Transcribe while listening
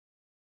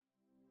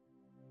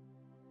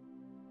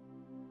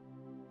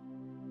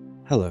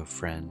Hello,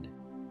 friend.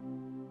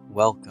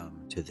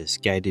 Welcome to this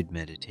guided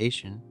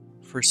meditation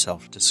for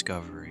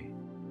self-discovery.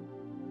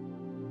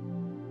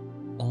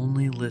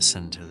 Only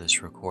listen to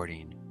this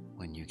recording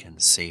when you can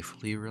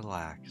safely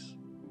relax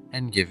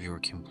and give your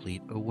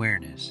complete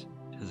awareness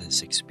to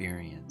this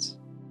experience.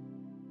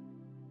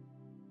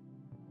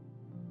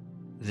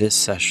 This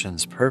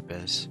session's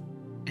purpose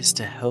is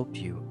to help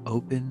you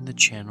open the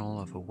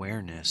channel of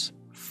awareness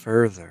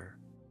further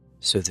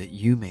so that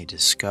you may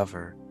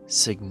discover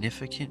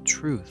significant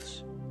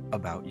truths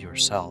about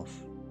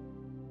yourself.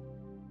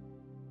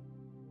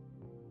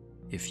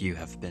 If you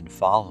have been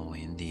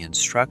following the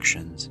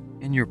instructions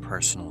in your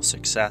personal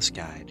success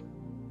guide,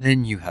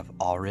 then you have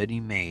already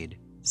made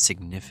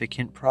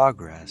significant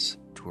progress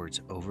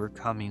towards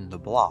overcoming the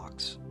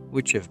blocks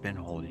which have been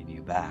holding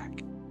you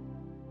back.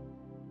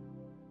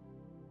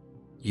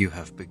 You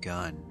have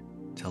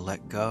begun to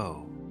let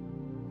go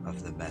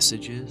of the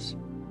messages,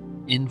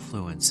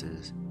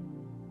 influences,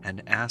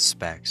 and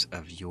aspects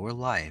of your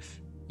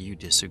life you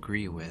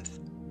disagree with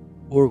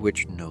or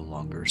which no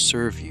longer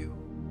serve you.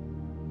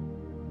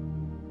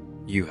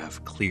 You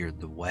have cleared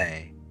the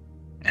way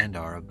and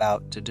are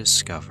about to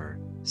discover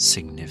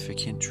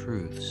significant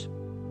truths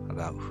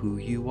about who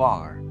you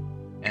are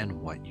and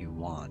what you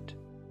want.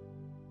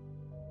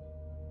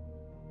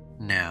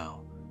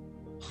 Now,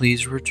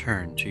 please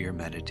return to your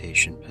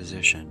meditation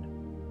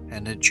position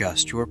and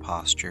adjust your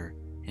posture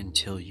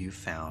until you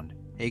found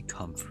a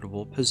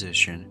comfortable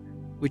position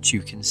which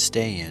you can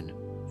stay in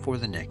for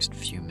the next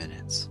few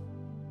minutes.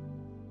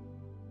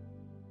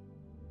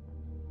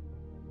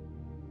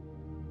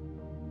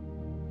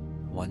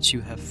 Once you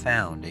have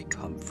found a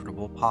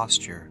comfortable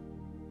posture,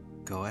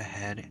 go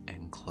ahead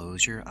and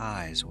close your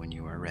eyes when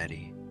you are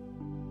ready.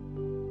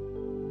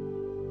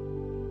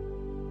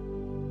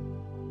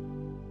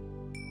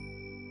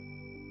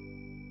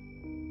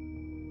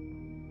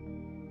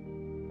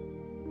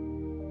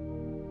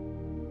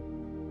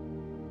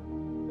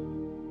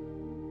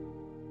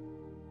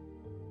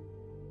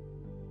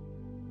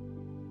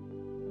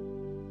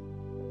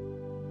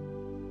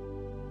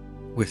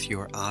 With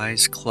your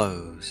eyes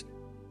closed,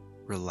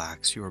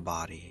 relax your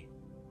body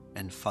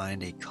and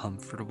find a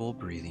comfortable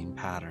breathing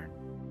pattern.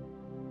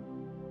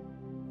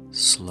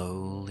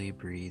 Slowly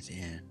breathe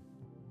in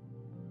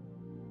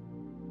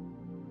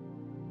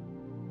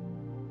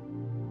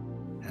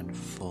and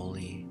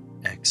fully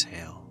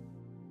exhale.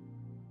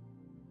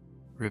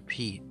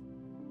 Repeat,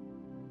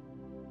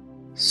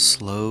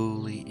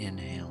 slowly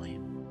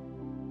inhaling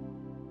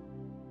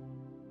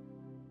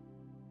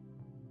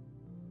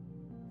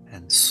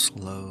and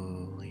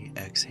slowly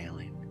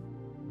exhaling.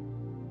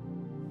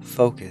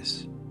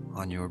 Focus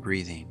on your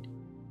breathing.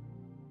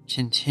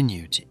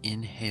 Continue to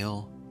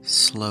inhale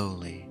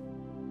slowly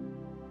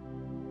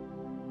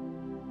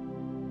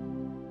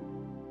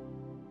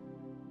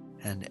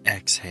and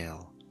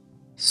exhale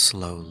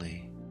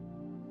slowly.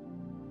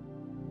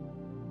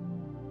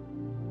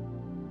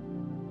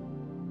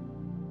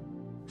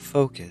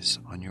 Focus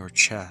on your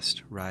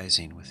chest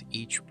rising with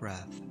each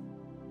breath.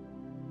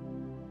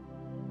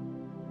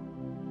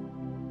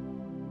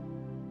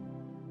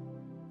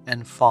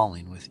 And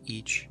falling with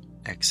each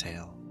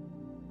exhale.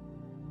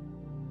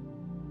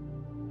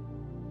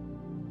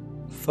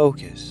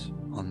 Focus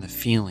on the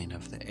feeling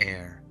of the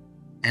air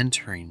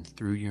entering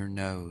through your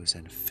nose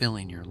and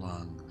filling your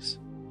lungs.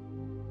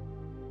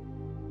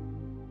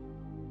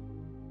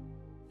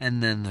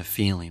 And then the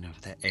feeling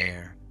of the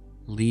air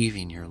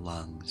leaving your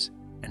lungs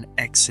and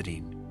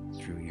exiting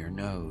through your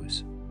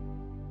nose.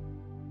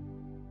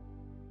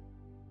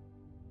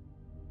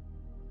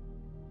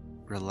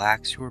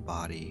 Relax your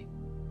body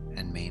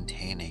and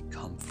maintain a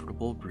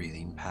comfortable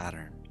breathing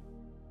pattern.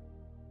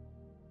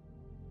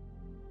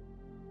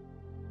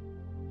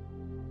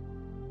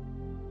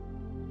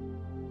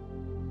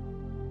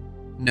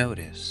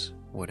 Notice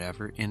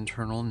whatever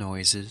internal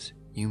noises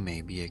you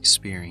may be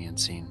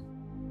experiencing,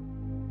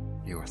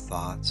 your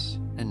thoughts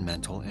and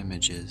mental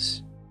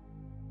images.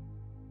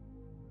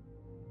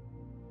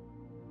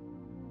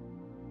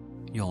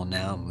 You'll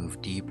now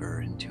move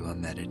deeper into a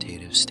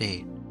meditative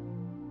state.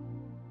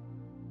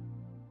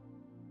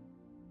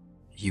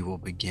 You will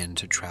begin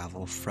to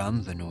travel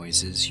from the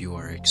noises you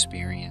are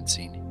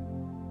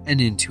experiencing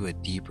and into a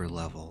deeper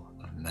level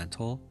of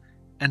mental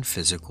and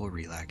physical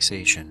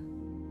relaxation.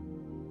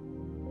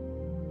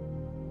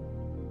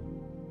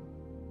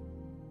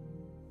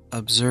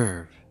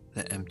 Observe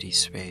the empty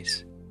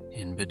space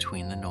in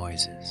between the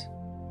noises.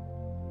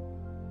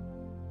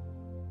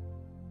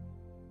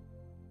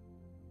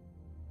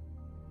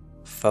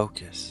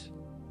 Focus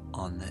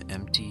on the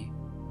empty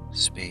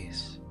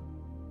space.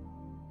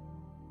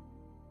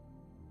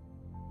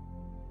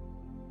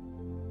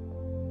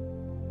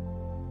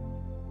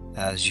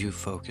 As you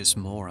focus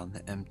more on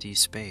the empty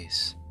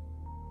space,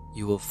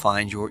 you will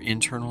find your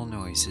internal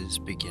noises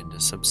begin to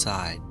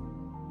subside.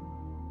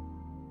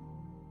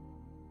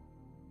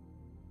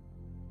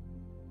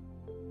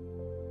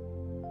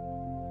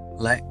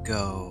 Let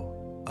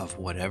go of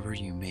whatever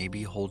you may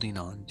be holding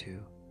on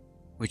to,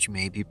 which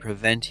may be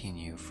preventing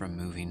you from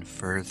moving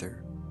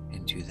further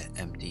into the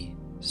empty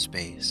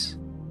space.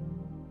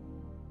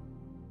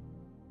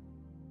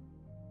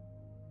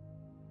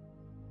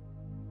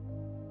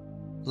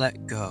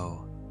 Let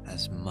go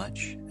as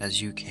much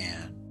as you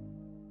can.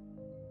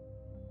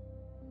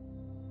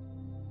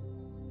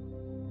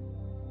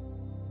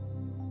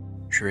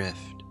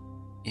 Drift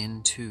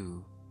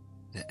into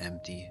the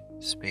empty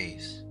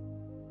space.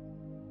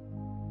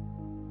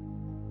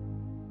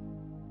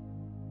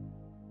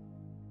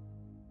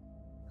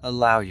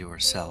 Allow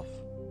yourself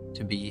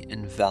to be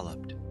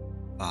enveloped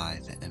by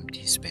the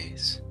empty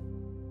space.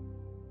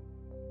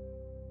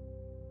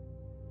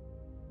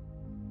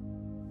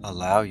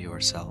 Allow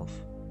yourself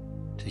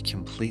to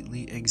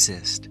completely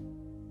exist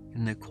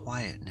in the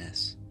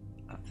quietness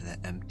of the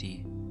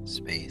empty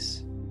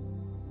space.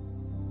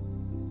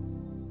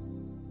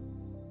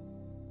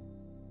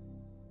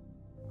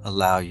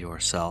 Allow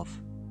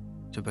yourself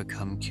to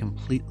become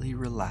completely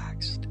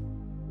relaxed.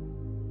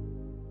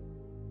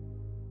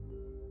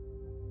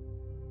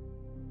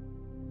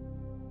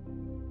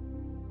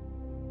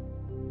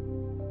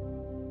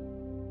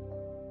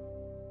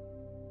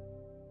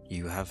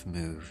 You have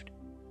moved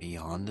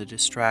beyond the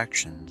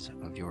distractions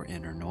of your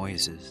inner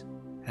noises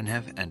and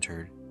have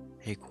entered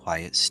a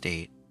quiet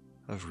state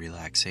of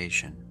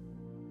relaxation.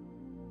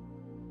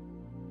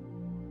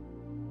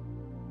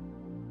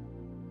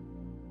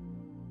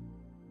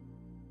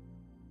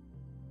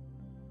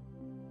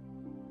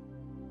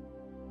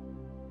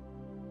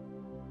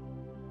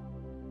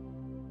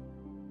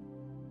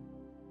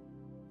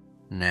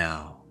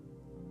 Now,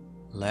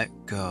 let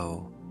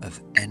go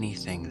of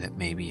anything that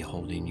may be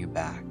holding you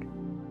back.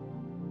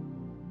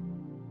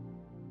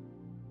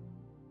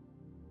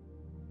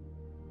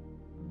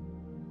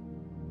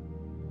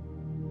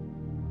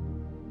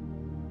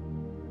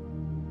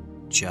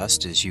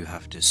 Just as you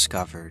have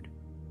discovered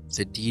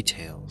the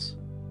details,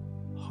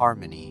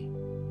 harmony,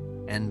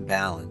 and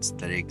balance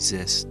that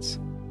exists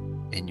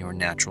in your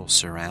natural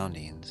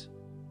surroundings,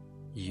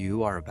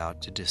 you are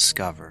about to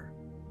discover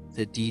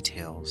the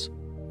details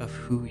of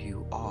who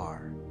you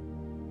are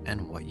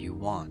and what you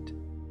want.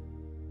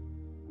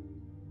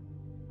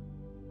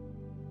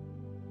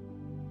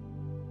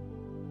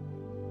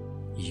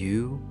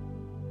 You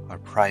are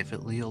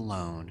privately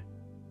alone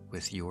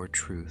with your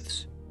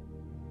truths,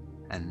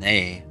 and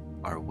they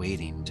are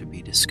waiting to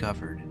be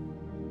discovered.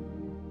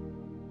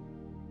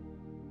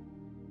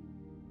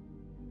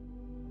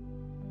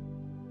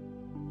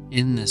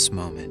 In this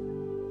moment,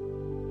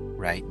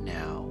 right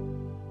now,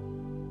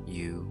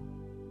 you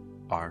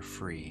are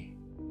free.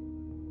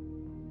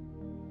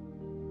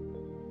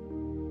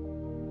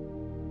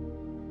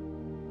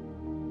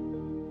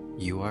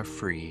 You are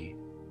free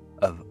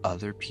of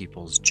other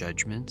people's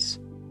judgments,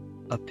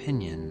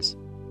 opinions,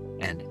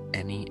 and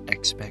any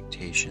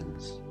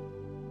expectations.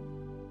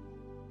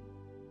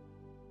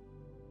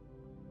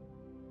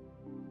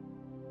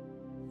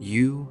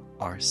 You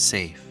are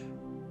safe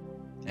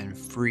and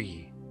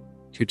free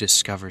to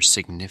discover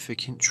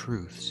significant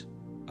truths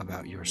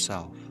about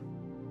yourself.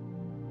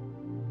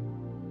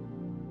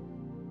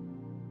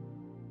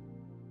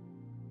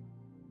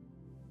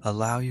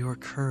 Allow your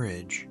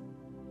courage,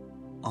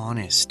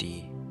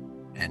 honesty,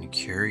 and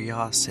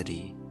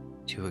curiosity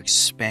to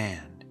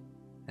expand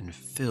and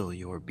fill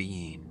your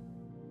being.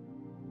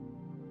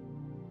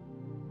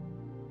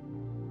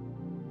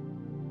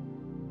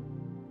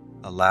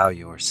 Allow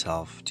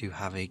yourself to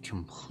have a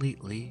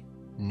completely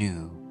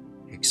new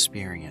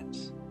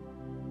experience,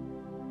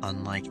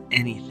 unlike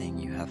anything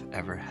you have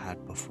ever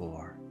had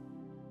before.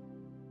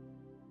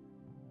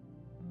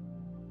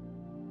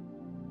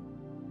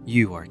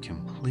 You are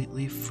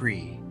completely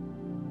free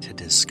to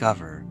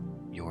discover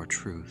your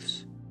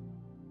truths,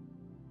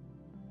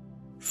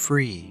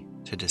 free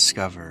to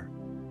discover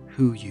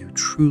who you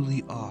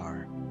truly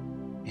are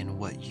and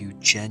what you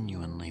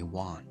genuinely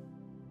want.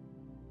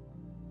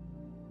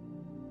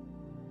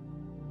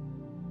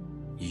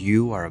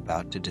 You are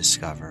about to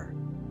discover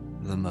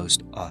the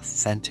most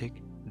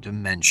authentic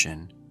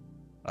dimension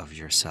of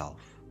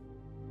yourself.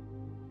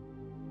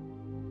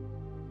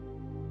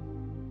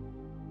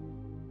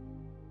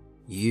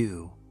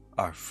 You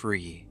are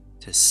free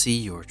to see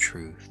your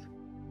truth,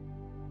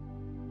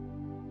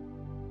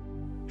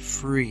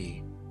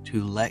 free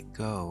to let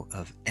go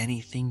of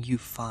anything you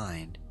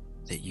find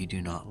that you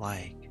do not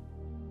like,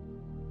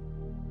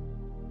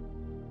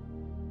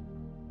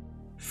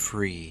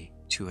 free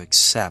to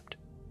accept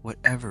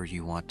whatever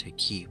you want to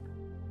keep.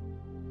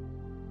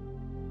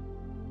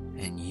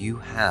 And you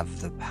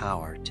have the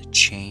power to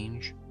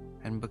change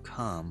and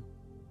become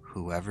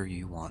whoever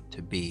you want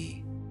to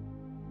be.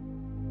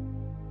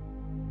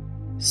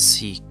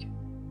 Seek,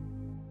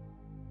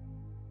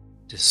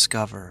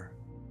 discover,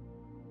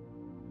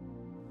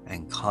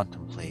 and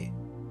contemplate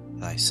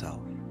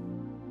thyself.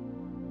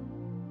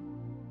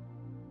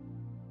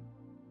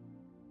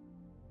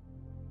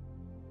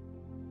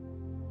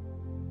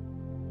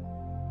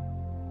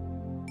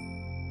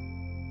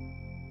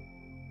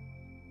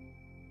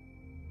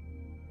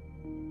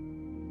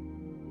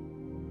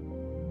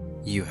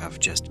 You have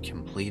just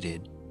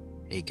completed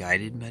a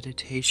guided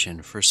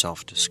meditation for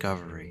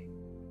self-discovery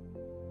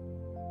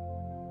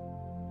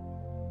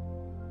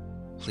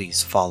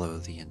Please follow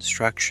the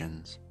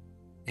instructions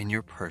in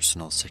your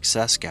personal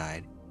success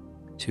guide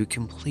to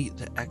complete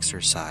the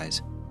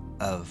exercise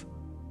of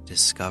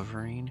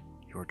discovering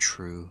your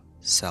true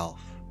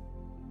self.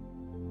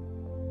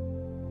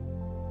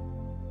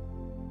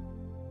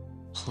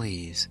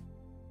 Please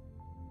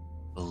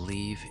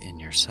believe in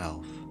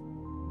yourself.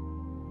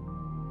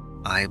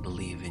 I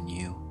believe in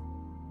you.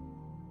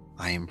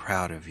 I am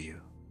proud of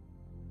you.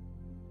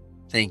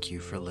 Thank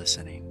you for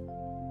listening.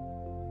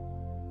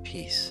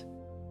 Peace.